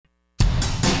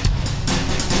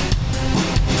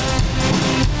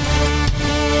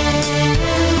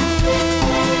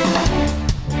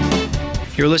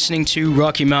You're listening to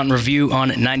Rocky Mountain Review on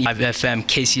 95 FM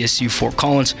KCSU Fort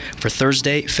Collins for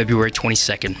Thursday, February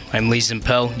 22nd. I'm Lee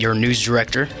Zimpel, your news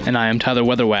director. And I am Tyler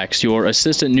Weatherwax, your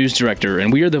assistant news director,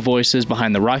 and we are the voices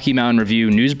behind the Rocky Mountain Review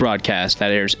news broadcast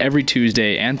that airs every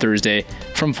Tuesday and Thursday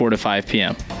from 4 to 5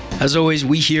 p.m. As always,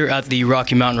 we here at the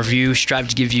Rocky Mountain Review strive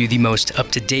to give you the most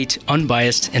up-to-date,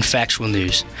 unbiased, and factual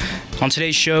news. On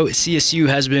today's show, CSU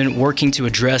has been working to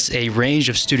address a range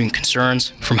of student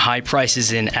concerns, from high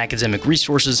prices in academic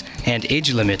resources and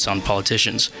age limits on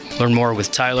politicians. Learn more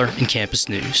with Tyler in Campus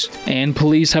News. And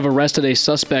police have arrested a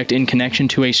suspect in connection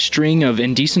to a string of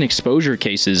indecent exposure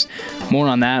cases. More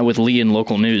on that with Lee in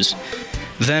local news.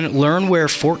 Then learn where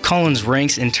Fort Collins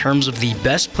ranks in terms of the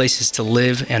best places to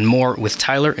live and more with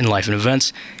Tyler in Life and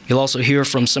Events. You'll also hear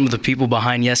from some of the people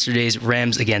behind yesterday's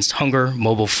Rams Against Hunger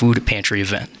mobile food pantry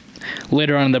event.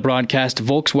 Later on in the broadcast,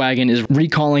 Volkswagen is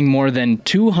recalling more than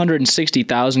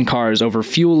 260,000 cars over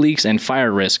fuel leaks and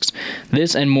fire risks.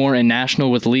 This and more in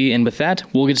National with Lee, and with that,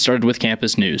 we'll get started with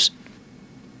Campus News.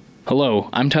 Hello,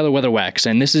 I'm Tyler Weatherwax,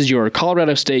 and this is your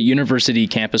Colorado State University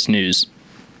Campus News.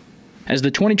 As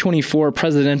the 2024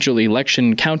 presidential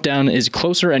election countdown is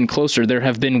closer and closer, there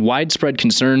have been widespread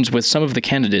concerns with some of the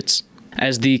candidates.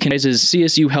 As the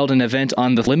CSU held an event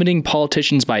on the limiting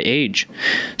politicians by age.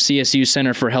 CSU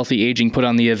Center for Healthy Aging put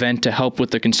on the event to help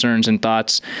with the concerns and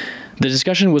thoughts. The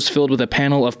discussion was filled with a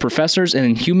panel of professors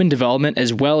in human development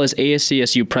as well as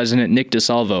ASCSU President Nick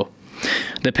DeSalvo.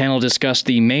 The panel discussed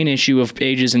the main issue of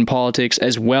ages in politics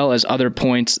as well as other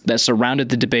points that surrounded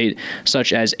the debate,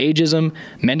 such as ageism,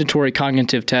 mandatory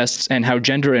cognitive tests, and how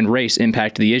gender and race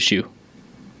impact the issue.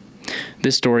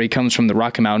 This story comes from the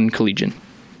Rocky Mountain Collegian.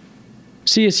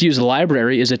 CSU's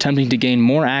library is attempting to gain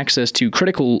more access to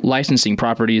critical licensing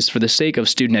properties for the sake of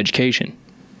student education.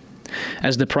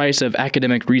 As the price of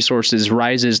academic resources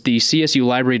rises, the CSU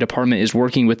Library Department is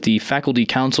working with the Faculty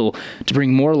Council to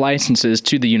bring more licenses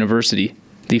to the university.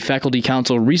 The Faculty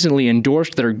Council recently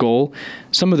endorsed their goal.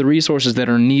 Some of the resources that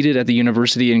are needed at the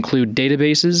university include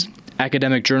databases,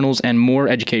 academic journals, and more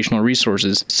educational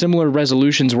resources. Similar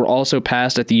resolutions were also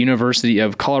passed at the University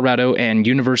of Colorado and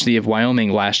University of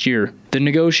Wyoming last year. The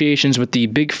negotiations with the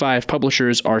Big Five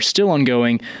publishers are still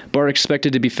ongoing, but are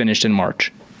expected to be finished in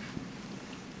March.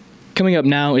 Coming up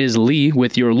now is Lee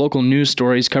with your local news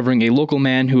stories covering a local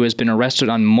man who has been arrested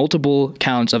on multiple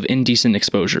counts of indecent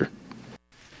exposure.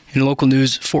 In local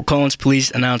news, Fort Collins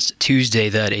police announced Tuesday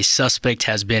that a suspect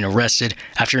has been arrested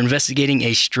after investigating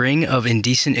a string of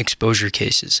indecent exposure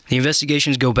cases. The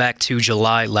investigations go back to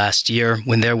July last year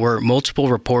when there were multiple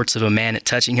reports of a man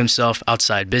touching himself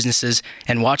outside businesses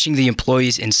and watching the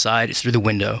employees inside through the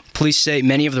window. Police say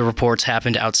many of the reports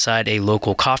happened outside a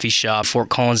local coffee shop. Fort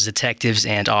Collins detectives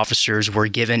and officers were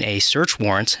given a search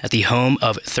warrant at the home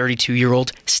of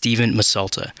 32-year-old Stephen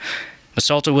Masalta.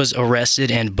 Masalta was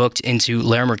arrested and booked into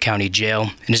Larimer County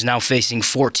Jail and is now facing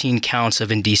 14 counts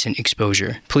of indecent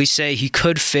exposure. Police say he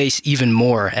could face even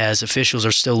more as officials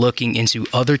are still looking into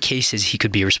other cases he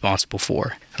could be responsible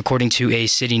for. According to a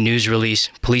city news release,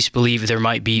 police believe there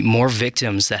might be more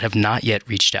victims that have not yet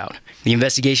reached out. The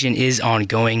investigation is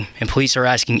ongoing, and police are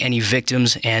asking any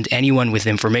victims and anyone with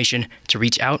information to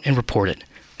reach out and report it.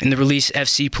 In the release,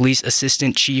 FC Police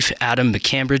Assistant Chief Adam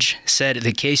McCambridge said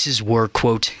the cases were,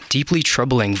 quote, deeply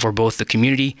troubling for both the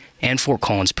community and Fort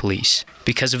Collins police.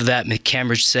 Because of that,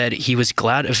 McCambridge said he was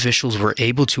glad officials were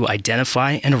able to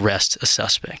identify and arrest a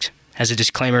suspect. As a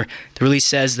disclaimer, the release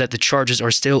says that the charges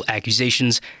are still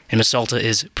accusations and Masalta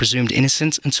is presumed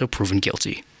innocent until proven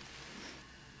guilty.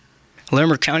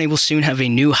 Larimer County will soon have a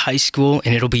new high school,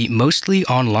 and it'll be mostly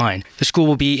online. The school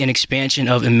will be an expansion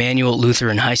of Emmanuel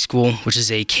Lutheran High School, which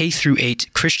is a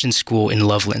K-8 Christian school in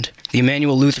Loveland. The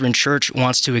Emmanuel Lutheran Church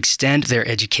wants to extend their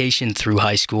education through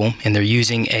high school, and they're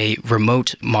using a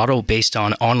remote model based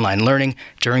on online learning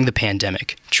during the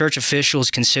pandemic. Church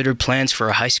officials considered plans for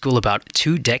a high school about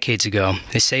 2 decades ago.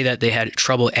 They say that they had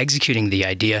trouble executing the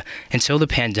idea until the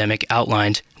pandemic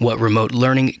outlined what remote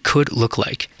learning could look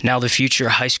like. Now the future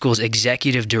high school's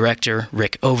executive director,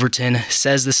 Rick Overton,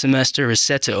 says the semester is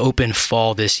set to open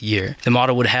fall this year. The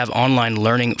model would have online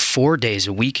learning 4 days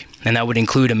a week, and that would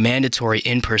include a mandatory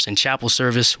in-person chapel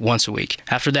service once a week.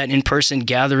 After that in-person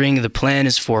gathering, the plan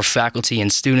is for faculty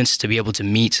and students to be able to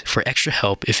meet for extra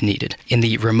help if needed. In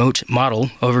the remote model,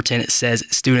 Overton says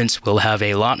students will have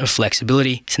a lot of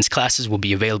flexibility since classes will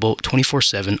be available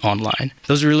 24/7 online.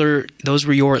 Those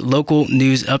were your local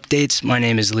news updates. My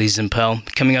name is Lee Zimpel.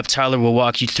 Coming up, Tyler will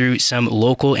walk you through some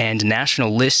local and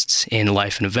national lists in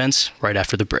Life and Events right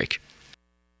after the break.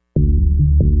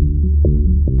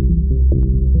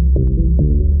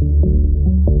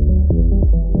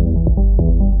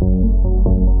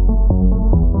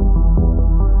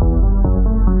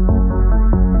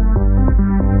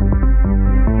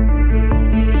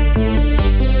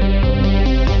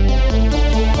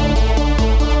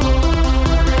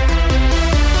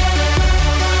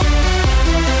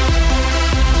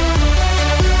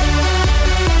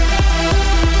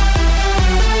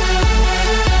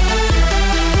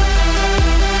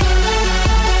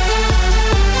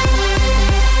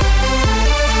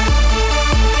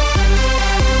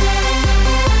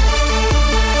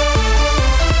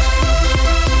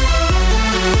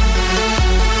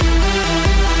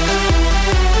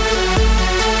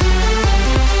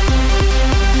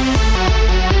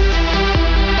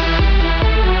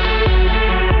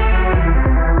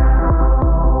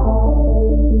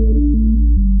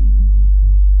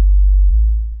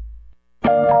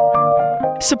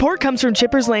 Support comes from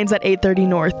Chippers Lanes at 830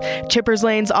 North. Chippers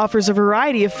Lanes offers a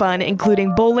variety of fun,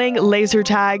 including bowling, laser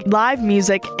tag, live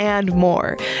music, and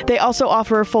more. They also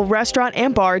offer a full restaurant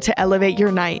and bar to elevate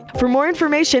your night. For more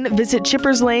information, visit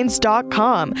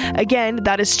chipperslanes.com. Again,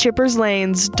 that is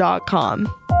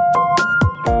chipperslanes.com.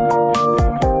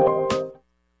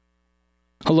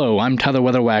 Hello, I'm Tyler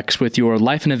Weatherwax with your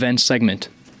Life and Events segment.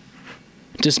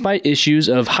 Despite issues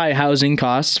of high housing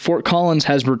costs, Fort Collins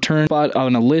has returned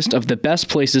on a list of the best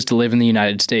places to live in the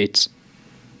United States.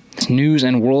 This News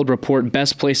and World Report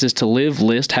Best Places to Live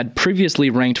list had previously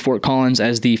ranked Fort Collins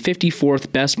as the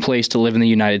 54th best place to live in the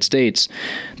United States.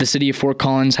 The city of Fort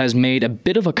Collins has made a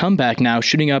bit of a comeback now,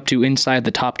 shooting up to inside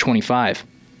the top 25.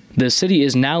 The city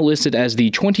is now listed as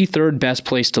the 23rd best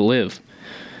place to live.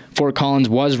 Fort Collins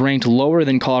was ranked lower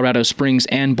than Colorado Springs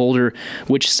and Boulder,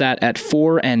 which sat at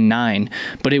 4 and 9,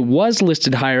 but it was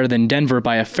listed higher than Denver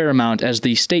by a fair amount, as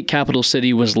the state capital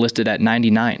city was listed at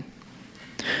 99.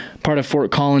 Part of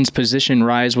Fort Collins' position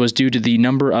rise was due to the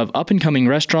number of up-and-coming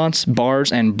restaurants,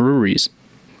 bars, and breweries.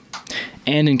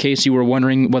 And in case you were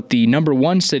wondering what the number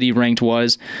one city ranked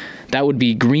was, that would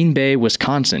be Green Bay,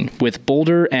 Wisconsin, with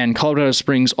Boulder and Colorado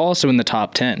Springs also in the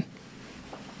top 10.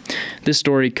 This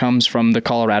story comes from The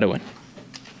Coloradoan.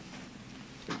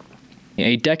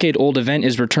 A decade-old event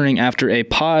is returning after a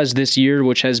pause this year,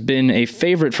 which has been a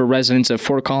favorite for residents of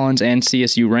Fort Collins and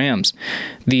CSU Rams.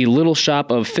 The Little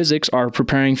Shop of Physics are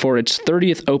preparing for its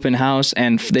 30th open house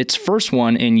and its first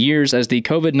one in years, as the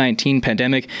COVID-19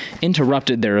 pandemic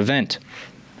interrupted their event.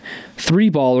 3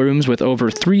 ballrooms with over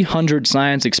 300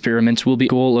 science experiments will be the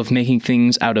goal of making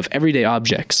things out of everyday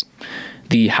objects.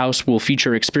 The house will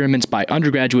feature experiments by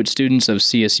undergraduate students of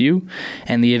CSU,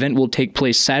 and the event will take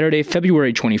place Saturday,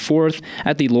 February 24th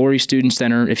at the Laurie Student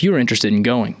Center if you're interested in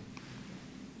going.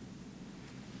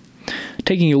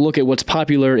 Taking a look at what's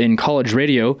popular in college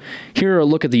radio, here are a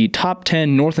look at the top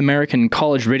 10 North American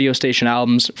college radio station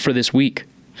albums for this week.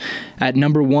 At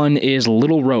number 1 is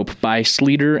Little Rope by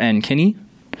Sleater and Kinney.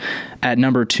 At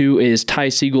number 2 is Ty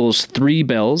Segall's 3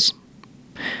 Bells.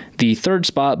 The third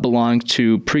spot belongs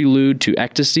to Prelude to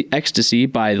Ecstasy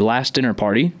by The Last Dinner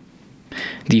Party.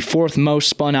 The fourth most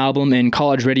spun album in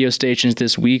college radio stations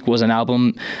this week was an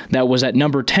album that was at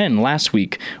number 10 last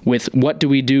week, with What Do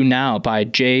We Do Now by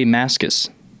Jay Mascis.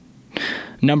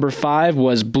 Number 5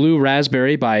 was Blue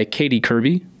Raspberry by Katie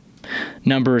Kirby.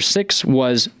 Number 6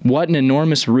 was What an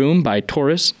Enormous Room by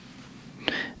Taurus.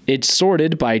 It's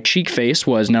Sorted by Cheekface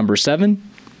was number 7.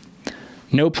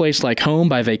 No Place Like Home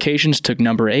by Vacations took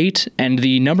number 8, and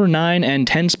the number 9 and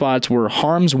 10 spots were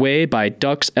Harm's Way by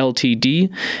Ducks Ltd.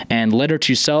 And Letter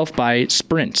to Self by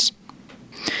Sprints.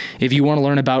 If you want to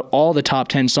learn about all the top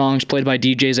 10 songs played by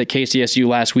DJs at KCSU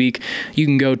last week, you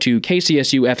can go to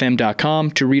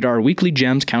kcsufm.com to read our weekly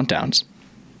Gems countdowns.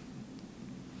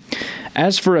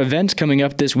 As for events coming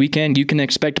up this weekend, you can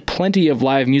expect plenty of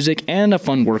live music and a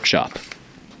fun workshop.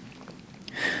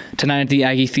 Tonight at the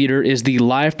Aggie Theater is the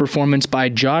live performance by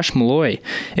Josh Malloy.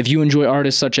 If you enjoy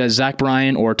artists such as Zach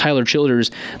Bryan or Tyler Childers,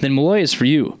 then Malloy is for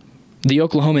you. The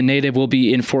Oklahoma native will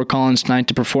be in Fort Collins tonight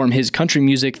to perform his country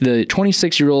music. The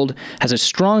 26-year-old has a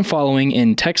strong following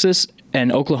in Texas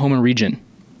and Oklahoma region.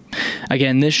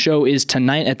 Again, this show is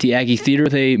tonight at the Aggie Theater.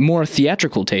 With a more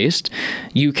theatrical taste,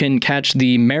 you can catch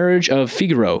The Marriage of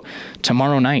Figaro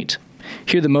tomorrow night.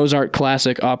 Hear the Mozart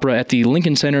classic opera at the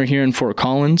Lincoln Center here in Fort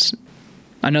Collins.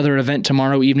 Another event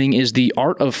tomorrow evening is the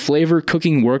Art of Flavor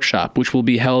Cooking Workshop, which will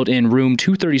be held in room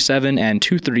 237 and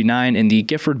 239 in the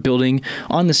Gifford Building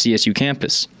on the CSU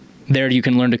campus. There you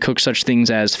can learn to cook such things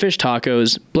as fish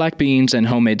tacos, black beans and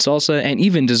homemade salsa, and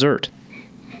even dessert.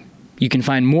 You can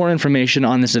find more information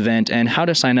on this event and how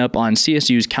to sign up on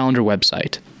CSU's calendar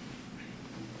website.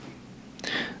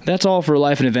 That's all for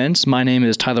Life and Events. My name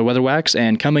is Tyler Weatherwax,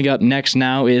 and coming up next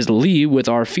now is Lee with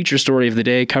our feature story of the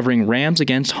day covering Rams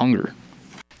against Hunger.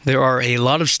 There are a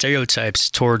lot of stereotypes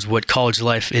towards what college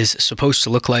life is supposed to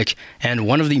look like, and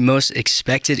one of the most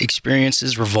expected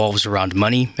experiences revolves around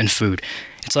money and food.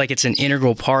 It's like it's an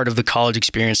integral part of the college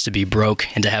experience to be broke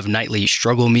and to have nightly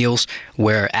struggle meals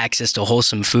where access to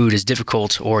wholesome food is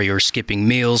difficult or you're skipping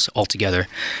meals altogether.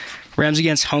 Rams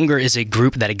Against Hunger is a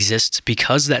group that exists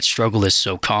because that struggle is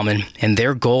so common, and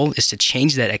their goal is to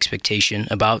change that expectation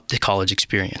about the college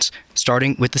experience,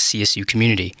 starting with the CSU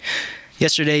community.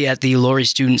 Yesterday at the Laurie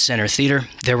Student Center Theater,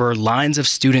 there were lines of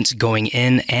students going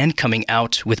in and coming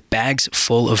out with bags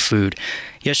full of food.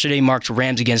 Yesterday marked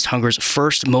Rams Against Hunger's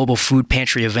first mobile food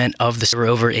pantry event of the summer.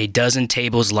 There were over a dozen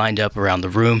tables lined up around the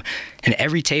room, and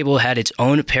every table had its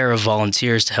own pair of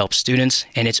volunteers to help students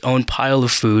and its own pile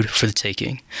of food for the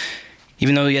taking.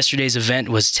 Even though yesterday's event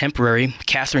was temporary,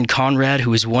 Catherine Conrad,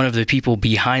 who is one of the people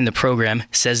behind the program,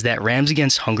 says that Rams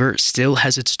Against Hunger still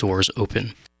has its doors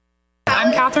open.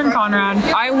 I'm Catherine Conrad.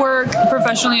 I work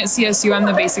professionally at CSU. I'm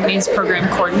the Basic Needs Program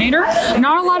Coordinator.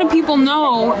 Not a lot of people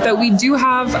know that we do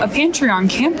have a pantry on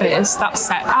campus that's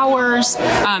set hours,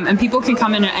 and people can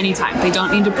come in at any time. They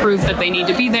don't need to prove that they need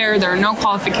to be there. There are no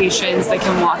qualifications. They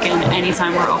can walk in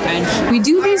anytime we're open. We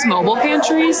do these mobile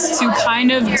pantries to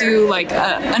kind of do like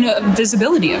a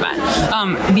visibility event.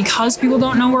 Because people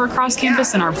don't know we're across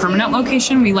campus in our permanent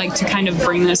location, we like to kind of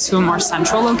bring this to a more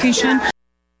central location.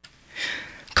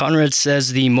 Conrad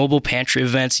says the mobile pantry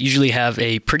events usually have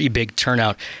a pretty big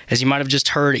turnout. As you might have just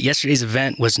heard, yesterday's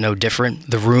event was no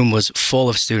different. The room was full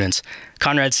of students.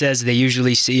 Conrad says they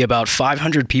usually see about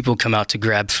 500 people come out to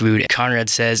grab food. Conrad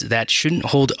says that shouldn't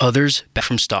hold others back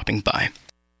from stopping by.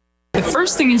 The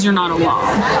first thing is you're not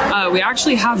alone. We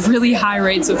actually have really high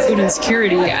rates of food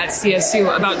insecurity at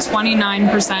CSU. About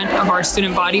 29% of our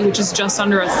student body, which is just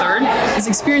under a third, is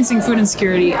experiencing food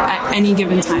insecurity at any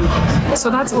given time. So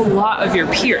that's a lot of your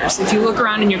peers. If you look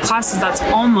around in your classes, that's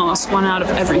almost 1 out of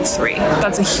every 3.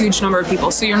 That's a huge number of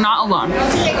people. So you're not alone.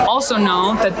 Also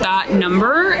know that that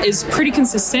number is pretty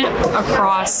consistent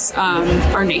across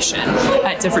our nation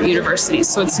at different universities.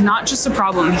 So it's not just a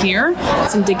problem here,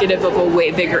 it's indicative of a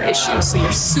way bigger issue. So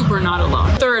you're super not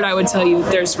alone. Third, I would tell you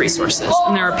there's resources,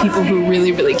 and there are people who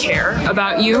really, really care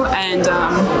about you. And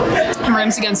in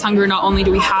Rams Against Hunger, not only do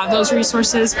we have those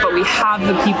resources, but we have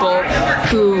the people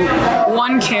who,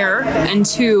 1, care, and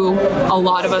 2, a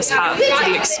lot of us have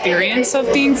the experience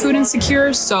of being food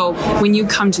insecure. So when you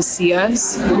come to see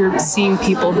us, you're seeing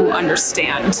people who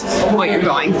understand what you're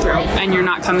going through, and you're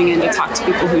not coming in to talk to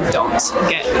people who don't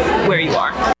get where you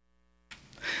are.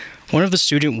 One of the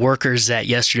student workers at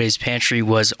yesterday's pantry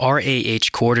was RAH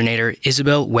coordinator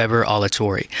Isabel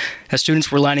Weber-Alatori. As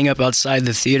students were lining up outside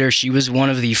the theater, she was one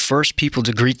of the first people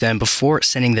to greet them before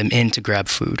sending them in to grab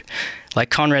food. Like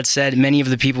Conrad said, many of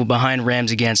the people behind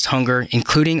Rams Against Hunger,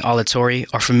 including Alatori,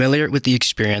 are familiar with the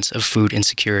experience of food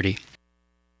insecurity.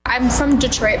 I'm from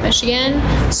Detroit, Michigan,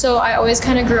 so I always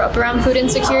kind of grew up around food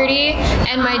insecurity,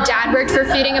 and my dad worked for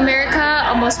Feeding America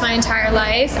almost my entire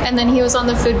life, and then he was on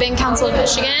the Food Bank Council of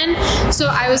Michigan, so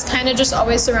I was kind of just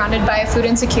always surrounded by food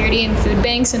insecurity and food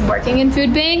banks and working in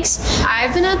food banks.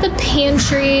 I've been at the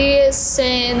pantry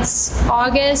since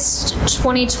August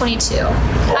 2022.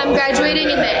 I'm graduating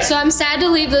in May, so I'm sad to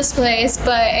leave this place,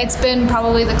 but it's been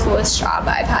probably the coolest job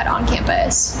I've had on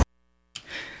campus.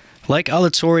 Like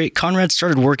Alatori, Conrad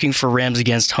started working for Rams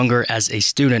Against Hunger as a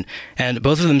student, and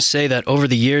both of them say that over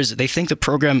the years, they think the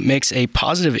program makes a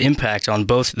positive impact on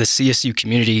both the CSU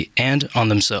community and on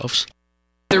themselves.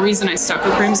 The reason I stuck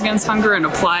with Rams Against Hunger and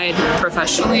applied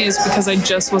professionally is because I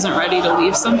just wasn't ready to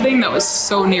leave something that was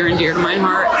so near and dear to my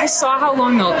heart. I saw how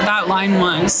long that line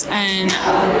was, and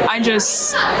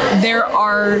there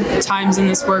are times in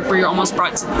this work where you're almost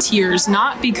brought to tears,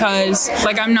 not because,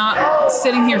 I'm not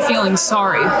sitting here feeling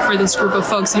sorry for this group of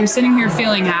folks. I'm sitting here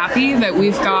feeling happy that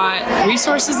we've got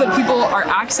resources that people are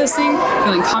accessing,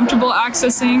 feeling comfortable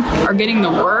accessing, are getting the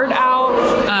word out.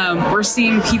 We're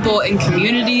seeing people in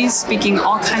communities speaking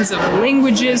all kinds of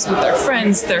languages with their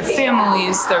friends, their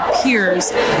families, their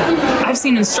peers. I've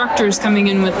seen instructors coming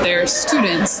in with their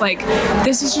students.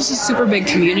 This is just a super big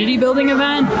community building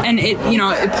event, and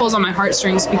it pulls on my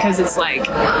heartstrings because it's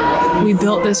we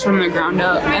built this from the ground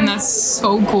up, and that's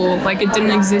so cool. It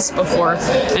didn't exist before,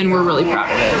 and we're really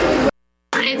proud of it.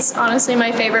 It's honestly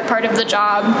my favorite part of the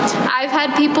job. I've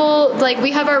had people,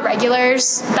 we have our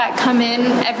regulars that come in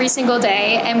every single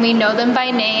day, and we know them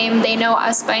by name. They know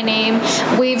us by name.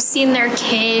 We've seen their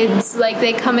kids,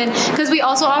 they come in, because we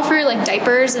also offer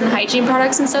diapers and hygiene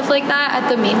products and stuff like that at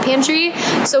the main pantry.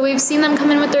 So we've seen them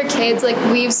come in with their kids.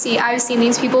 I've seen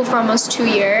these people for almost 2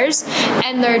 years,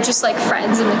 and they're just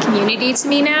friends in the community to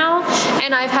me now.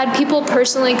 And I've had people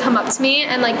personally come up to me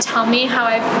and tell me how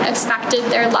I've affected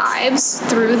their lives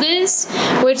through this,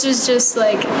 which is just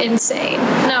insane.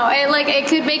 No, it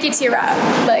could make you tear up.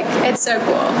 It's so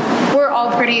cool. We're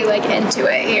all pretty into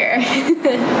it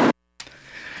here.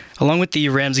 Along with the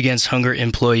Rams Against Hunger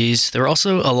employees, there were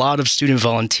also a lot of student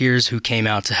volunteers who came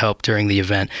out to help during the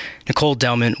event. Nicole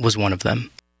Delman was one of them.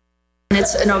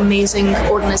 It's an amazing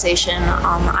organization.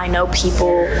 I know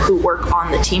people who work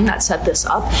on the team that set this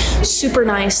up. Super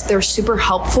nice. They're super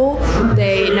helpful.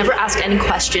 They never ask any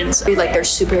questions. They're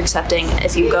super accepting.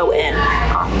 If you go in,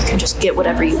 you can just get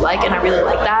whatever you like, and I really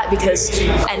like that because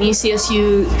any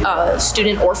CSU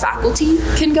student or faculty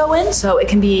can go in, so it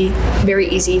can be very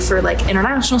easy for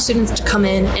international students to come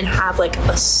in and have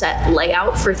a set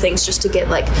layout for things just to get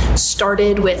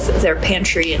started with their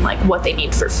pantry and what they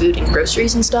need for food and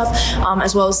groceries and stuff.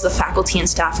 As well as the faculty and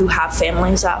staff who have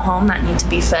families at home that need to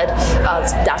be fed.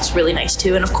 That's really nice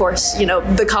too. And of course,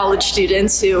 the college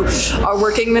students who are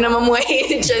working minimum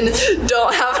wage and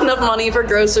don't have enough money for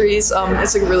groceries.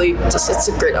 It's a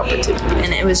great opportunity.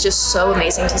 And it was just so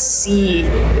amazing to see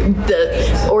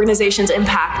the organization's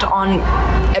impact on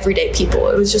everyday people.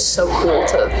 It was just so cool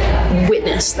to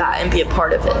witness that and be a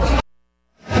part of it.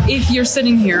 If you're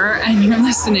sitting here and you're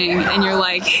listening and you're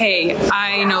like, hey,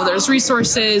 I know there's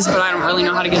resources, but I don't really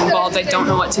know how to get involved. I don't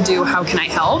know what to do. How can I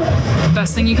help? The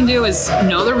best thing you can do is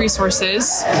know the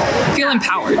resources, feel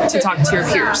empowered to talk to your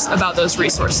peers about those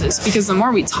resources, because the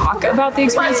more we talk about the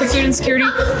experience of food insecurity,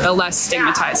 the less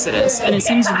stigmatized it is. And it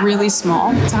seems really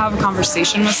small to have a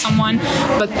conversation with someone,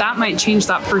 but that might change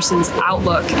that person's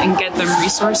outlook and get them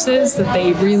resources that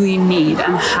they really need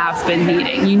and have been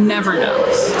needing. You never know.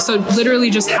 So literally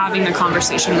just having a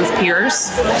conversation with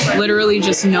peers, literally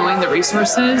just knowing the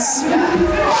resources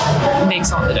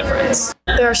makes all the difference.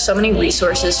 There are so many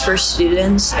resources for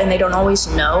students and they don't always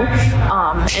know.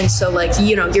 And so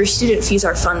your student fees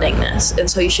are funding this. And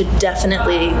so you should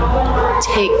definitely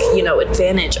take,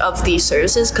 advantage of these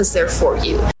services because they're for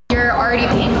you. You're already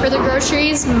paying for the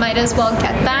groceries, might as well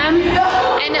get them.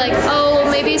 And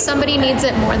maybe somebody needs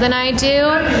it more than I do,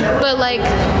 but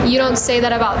you don't say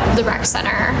that about the rec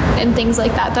center and things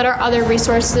like that are other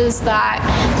resources that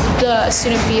the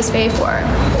student fees pay for.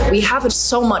 We have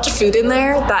so much food in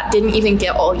there that didn't even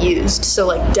get all used,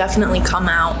 so definitely come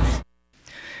out.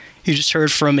 You just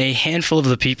heard from a handful of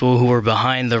the people who were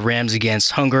behind the Rams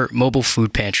Against Hunger mobile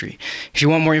food pantry. If you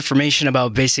want more information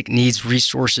about basic needs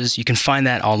resources, you can find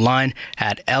that online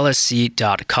at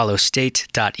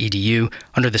lsc.colostate.edu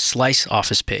under the Slice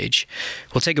office page.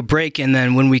 We'll take a break, and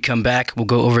then when we come back, we'll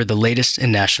go over the latest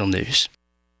in national news.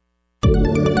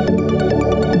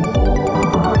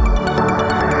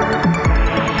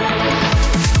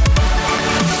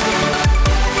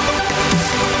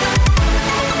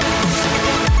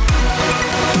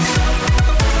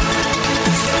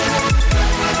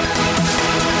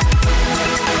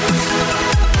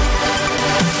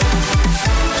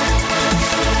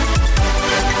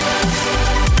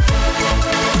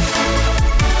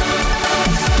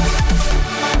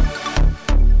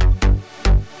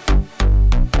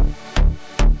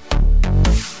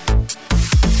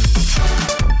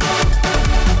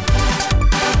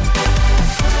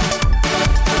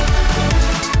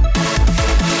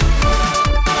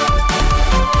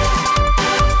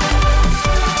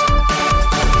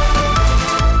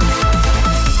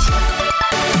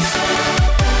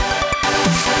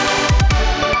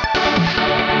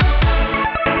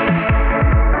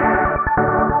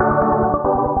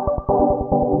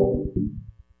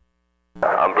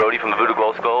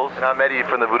 And I'm Eddie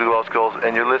from the Voodoo Glow Skulls,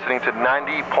 and you're listening to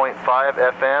 90.5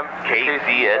 FM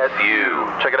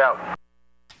KCSU. Check it out.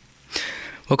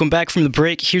 Welcome back from the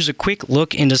break. Here's a quick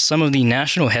look into some of the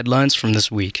national headlines from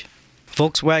this week.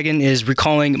 Volkswagen is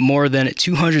recalling more than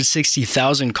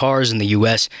 260,000 cars in the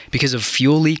U.S. because of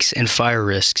fuel leaks and fire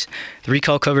risks. The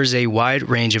recall covers a wide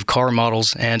range of car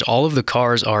models, and all of the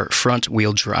cars are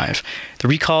front-wheel drive. The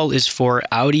recall is for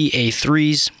Audi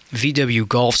A3s, VW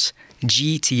Golfs,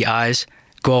 GTIs,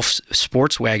 Golf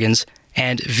sports wagons,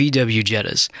 and VW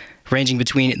Jettas, ranging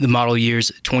between the model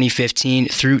years 2015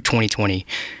 through 2020.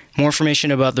 More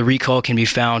information about the recall can be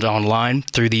found online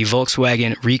through the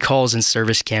Volkswagen Recalls and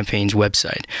Service Campaign's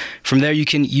website. From there, you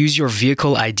can use your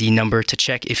vehicle ID number to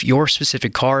check if your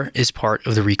specific car is part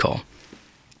of the recall.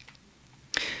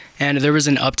 And there was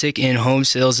an uptick in home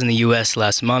sales in the U.S.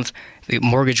 last month. The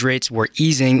mortgage rates were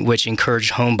easing, which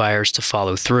encouraged home buyers to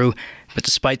follow through. But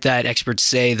despite that, experts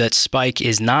say that spike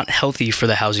is not healthy for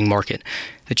the housing market.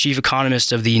 The chief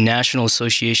economist of the National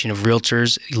Association of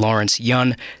Realtors, Lawrence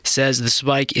Yun, says the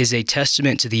spike is a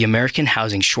testament to the American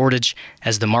housing shortage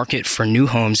as the market for new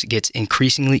homes gets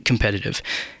increasingly competitive.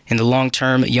 In the long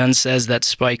term, Yun says that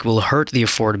spike will hurt the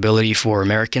affordability for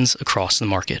Americans across the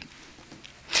market.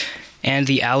 And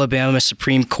the Alabama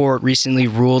Supreme Court recently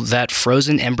ruled that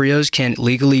frozen embryos can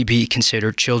legally be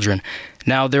considered children.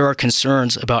 Now, there are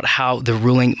concerns about how the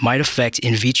ruling might affect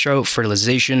in vitro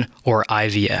fertilization, or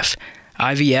IVF.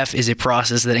 IVF is a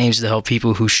process that aims to help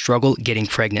people who struggle getting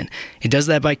pregnant. It does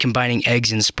that by combining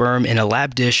eggs and sperm in a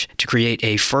lab dish to create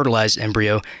a fertilized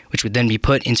embryo, which would then be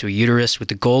put into a uterus with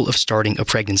the goal of starting a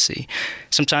pregnancy.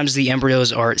 Sometimes the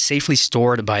embryos are safely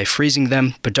stored by freezing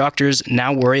them, but doctors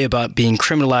now worry about being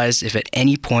criminalized if at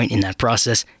any point in that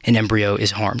process an embryo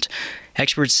is harmed.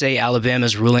 Experts say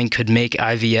Alabama's ruling could make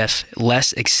IVF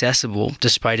less accessible,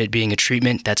 despite it being a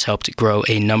treatment that's helped grow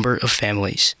a number of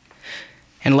families.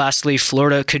 And lastly,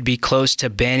 Florida could be close to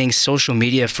banning social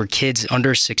media for kids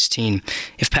under 16.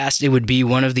 If passed, it would be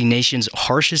one of the nation's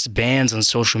harshest bans on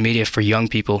social media for young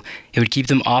people. It would keep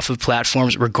them off of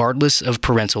platforms regardless of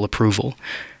parental approval.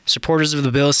 Supporters of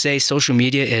the bill say social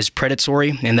media is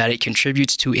predatory and that it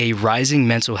contributes to a rising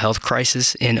mental health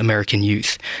crisis in American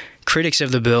youth. Critics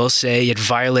of the bill say it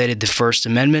violated the First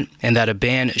Amendment and that a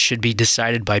ban should be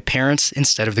decided by parents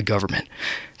instead of the government.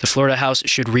 The Florida House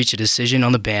should reach a decision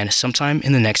on the ban sometime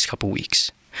in the next couple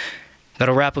weeks.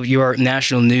 That'll wrap up your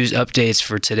national news updates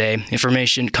for today.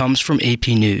 Information comes from AP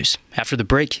News. After the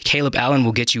break, Caleb Allen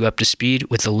will get you up to speed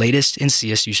with the latest in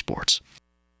CSU sports.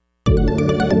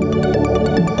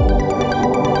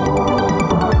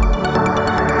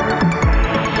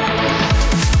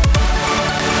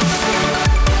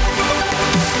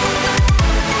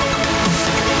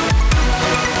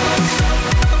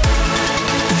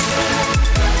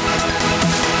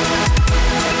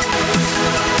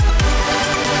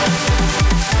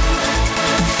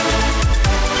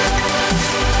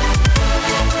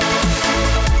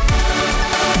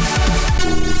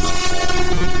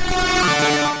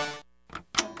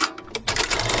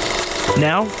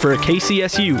 Now for a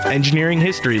KCSU engineering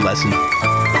history lesson.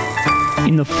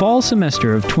 In the fall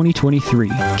semester of 2023,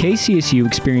 KCSU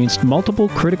experienced multiple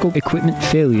critical equipment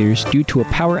failures due to a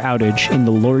power outage in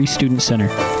the Laurie Student Center.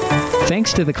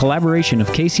 Thanks to the collaboration of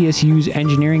KCSU's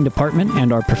engineering department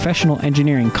and our professional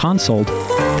engineering consult,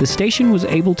 the station was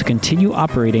able to continue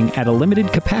operating at a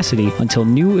limited capacity until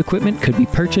new equipment could be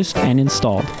purchased and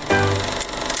installed.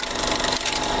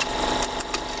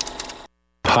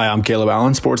 Hi, I'm Caleb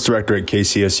Allen, Sports Director at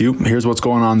KCSU. Here's what's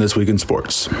going on this week in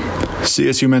sports.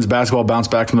 CSU men's basketball bounced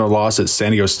back from their loss at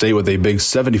San Diego State with a big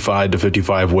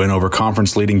 75-55 win over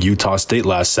conference-leading Utah State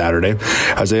last Saturday.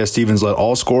 Isaiah Stevens led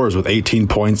all scorers with 18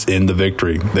 points in the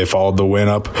victory. They followed the win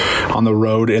up on the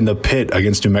road in the Pit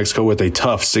against New Mexico with a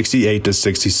tough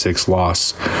 68-66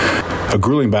 loss. A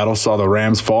grueling battle saw the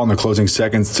Rams fall in the closing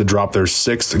seconds to drop their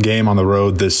sixth game on the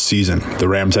road this season. The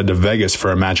Rams head to Vegas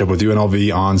for a matchup with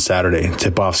UNLV on Saturday.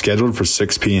 Tip-off scheduled for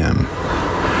 6 p.m.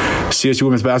 CSU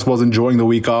women's basketball is enjoying the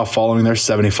week off following their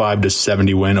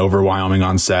 75-70 win over Wyoming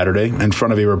on Saturday. In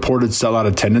front of a reported sellout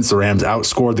attendance, the Rams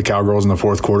outscored the Cowgirls in the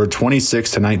fourth quarter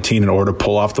 26-19 in order to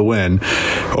pull off the win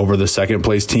over the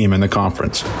second-place team in the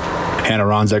conference. Hannah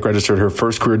Ronzek registered her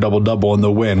first career double-double in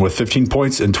the win with 15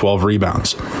 points and 12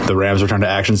 rebounds. The Rams return to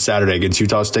action Saturday against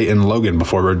Utah State in Logan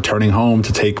before returning home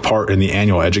to take part in the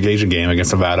annual education game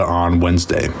against Nevada on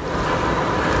Wednesday.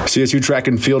 CSU Track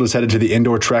and Field is headed to the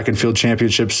Indoor Track and Field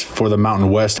Championships for the Mountain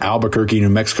West, Albuquerque, New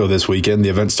Mexico this weekend. The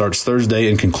event starts Thursday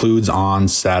and concludes on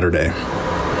Saturday.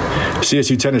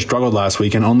 CSU tennis struggled last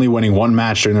weekend, only winning one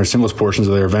match during their singles portions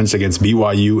of their events against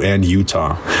BYU and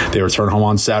Utah. They return home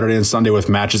on Saturday and Sunday with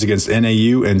matches against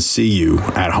NAU and CU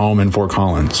at home in Fort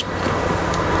Collins.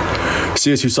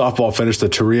 CSU softball finished the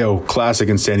Torrio Classic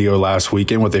in San Diego last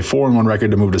weekend with a 4-1 record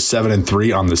to move to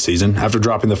 7-3 on the season. After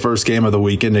dropping the first game of the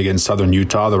weekend against Southern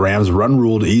Utah, the Rams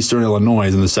run-ruled Eastern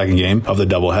Illinois in the second game of the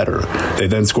doubleheader. They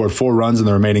then scored 4 runs in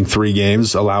the remaining 3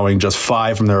 games, allowing just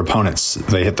 5 from their opponents.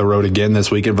 They hit the road again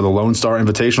this weekend for the Lone Star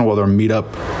Invitational, where they'll meet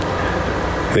up.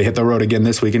 They hit the road again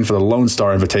this weekend for the Lone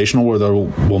Star Invitational, where they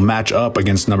will match up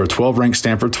against number 12 ranked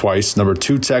Stanford twice, number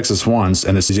 2 Texas once,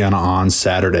 and Louisiana on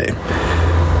Saturday.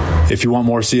 If you want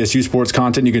more CSU sports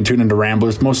content, you can tune into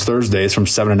Ramblers most Thursdays from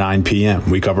 7 to 9 p.m.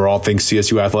 We cover all things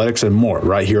CSU athletics and more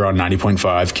right here on 90.5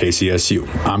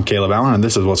 KCSU. I'm Caleb Allen, and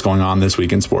this is what's going on this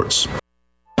week in sports.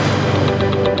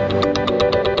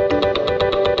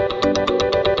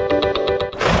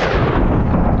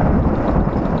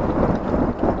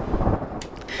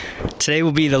 Today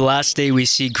will be the last day we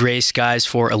see gray skies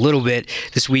for a little bit.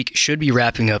 This week should be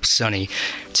wrapping up sunny.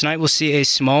 Tonight we'll see a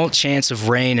small chance of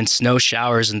rain and snow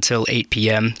showers until 8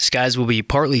 p.m. Skies will be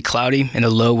partly cloudy and the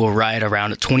low will ride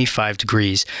around 25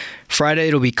 degrees. Friday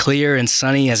it'll be clear and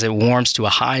sunny as it warms to a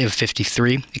high of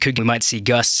 53. We might see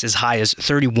gusts as high as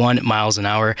 31 miles an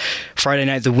hour. Friday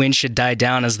night the wind should die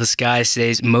down as the sky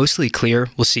stays mostly clear.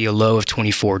 We'll see a low of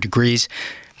 24 degrees.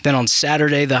 Then on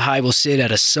Saturday, the high will sit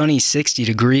at a sunny 60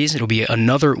 degrees. It'll be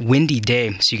another windy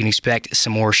day, so you can expect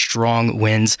some more strong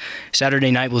winds.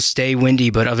 Saturday night will stay windy,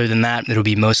 but other than that, it'll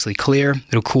be mostly clear.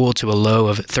 It'll cool to a low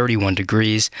of 31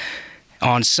 degrees.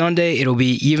 On Sunday, it'll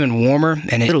be even warmer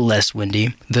and a little less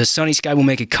windy. The sunny sky will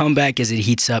make a comeback as it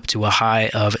heats up to a high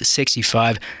of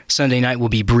 65. Sunday night will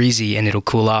be breezy and it'll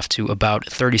cool off to about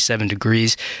 37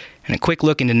 degrees. And a quick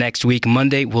look into next week.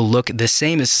 Monday will look the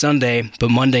same as Sunday,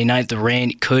 but Monday night the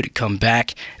rain could come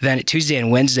back. Then Tuesday and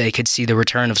Wednesday could see the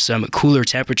return of some cooler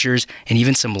temperatures and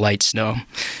even some light snow.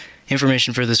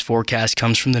 Information for this forecast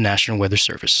comes from the National Weather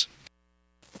Service.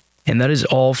 And that is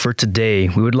all for today.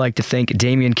 We would like to thank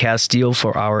Damian Castile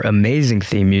for our amazing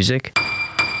theme music.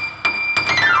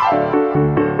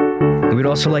 We would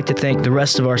also like to thank the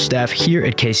rest of our staff here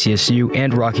at KCSU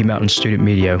and Rocky Mountain Student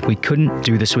Media. We couldn't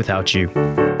do this without you.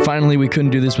 Finally, we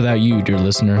couldn't do this without you, dear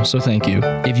listener, so thank you.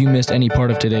 If you missed any part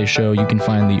of today's show, you can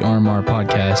find the RMR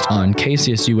podcast on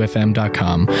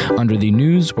kcsufm.com under the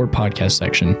news or podcast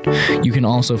section. You can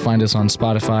also find us on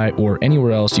Spotify or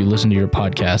anywhere else you listen to your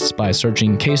podcasts by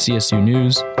searching KCSU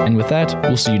News. And with that,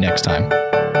 we'll see you next time.